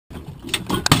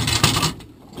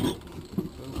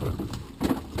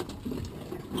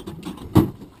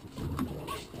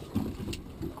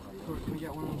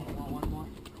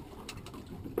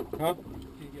Huh? Can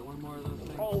you get one more of those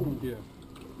things? Oh! Yeah.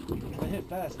 They hit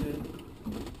fast, dude.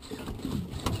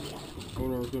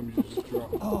 Hold on, tell me you just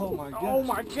dropped. Oh my god. Oh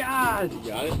my god! You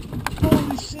got it?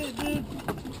 Holy shit, dude.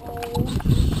 Oh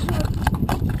shit.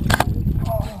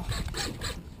 Oh.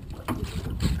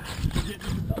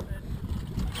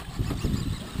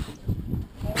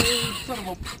 Oh, son of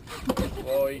a...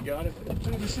 Oh, you got it?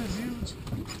 Dude, this is huge.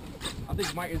 I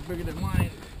think Mike is bigger than mine.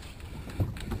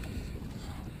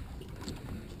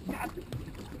 God.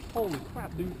 Holy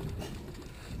crap, dude.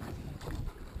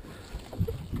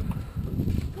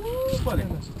 Woo, buddy.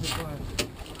 That's a good line.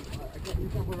 You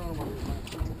can put it on my line.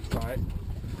 Alright.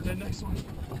 The next one.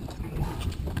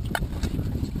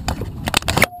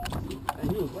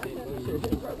 And he was right there. That shit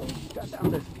hit right when he got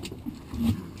down there.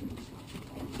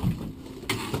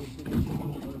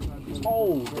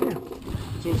 Oh, damn.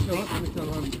 So it's still up? Let me count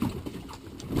on.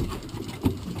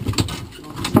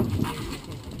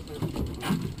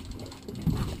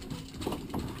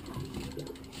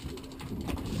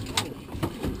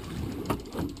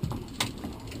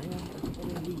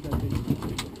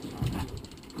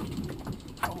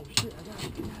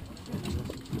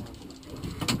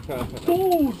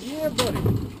 Oh, yeah, buddy.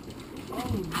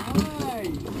 Oh,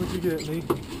 nice. What'd you get, Lee?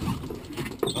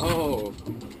 Oh.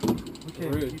 We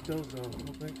can't keep those though, I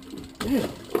don't think. Yeah.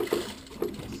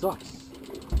 Sucks.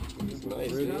 That's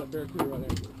nice, Really? dude. That barracuda right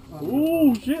there.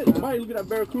 Ooh, shit. Mike, look at that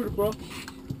barracuda, bro.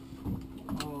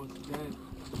 Oh, it's dead.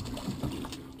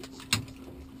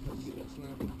 Let's get that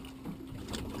snap.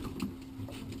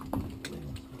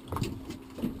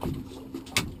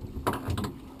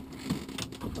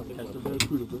 That's the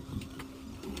barracuda, bro.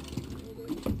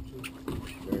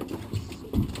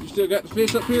 You still got the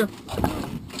fish up here?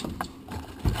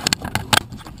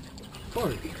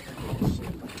 Sorry.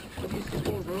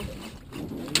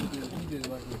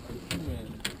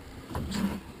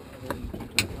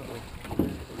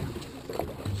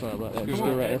 Sorry about that. Just stay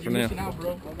right there for now. Out, bro.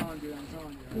 Hold on, dude. I'm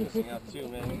telling you. You're missing out too,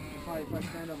 man. Probably if I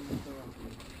stand up and throw out.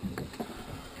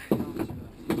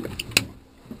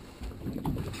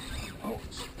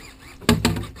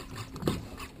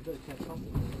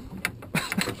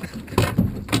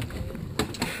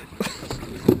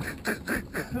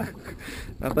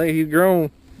 I think he's grown.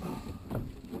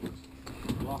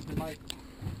 Lost the mic.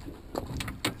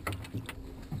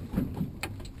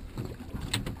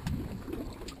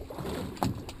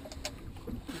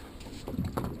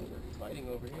 Fighting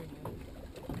over here, man.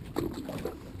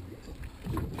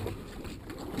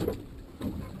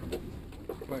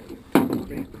 Wait. Time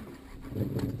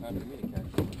for me to catch.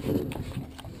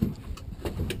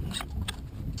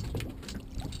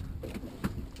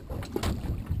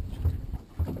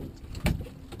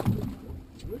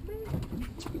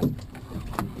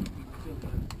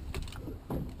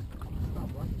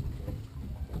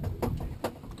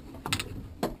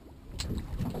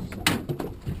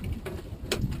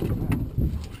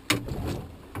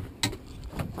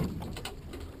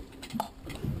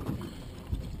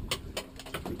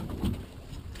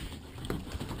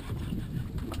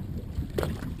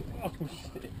 Oh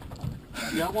shit.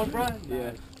 You got one, Brian?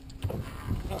 Yeah.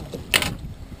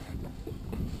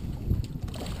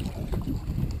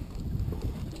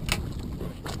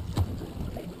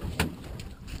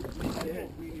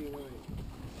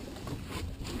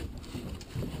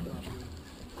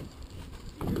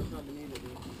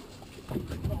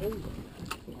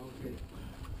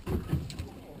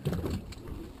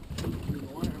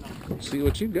 See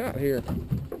what you got here.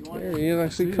 There he is. I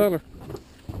see color.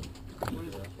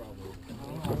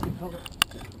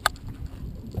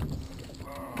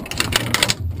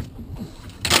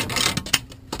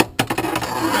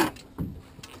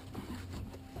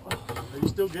 Are you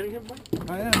still getting him, Mike?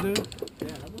 I am, dude. Yeah,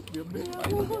 that must be a big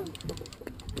one.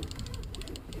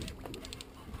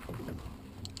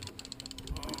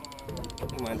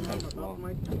 Mine's kind of small.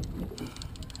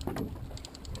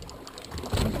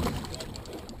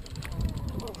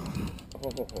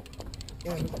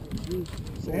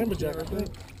 It's an Amberjack, I think.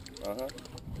 Uh-huh.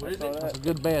 What is it? That's a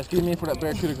good bass. Give me for that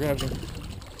barracuda grabs him.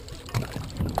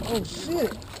 Oh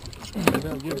shit!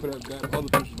 Now give for that other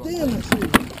fish. Damn, that's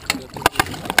huge.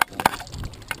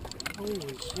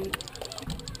 Holy shit!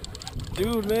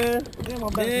 Dude, man. Damn, my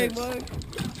back Big, hurts. buddy.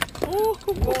 Oh,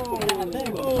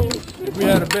 damn. Oh. If we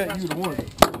had a bet, you'd have won.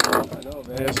 I know, man.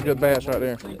 Yeah, that's a good bass right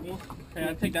there. Hey,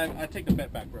 I take the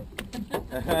bet back, bro.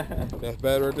 That's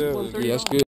bad right there. Yeah, that's good.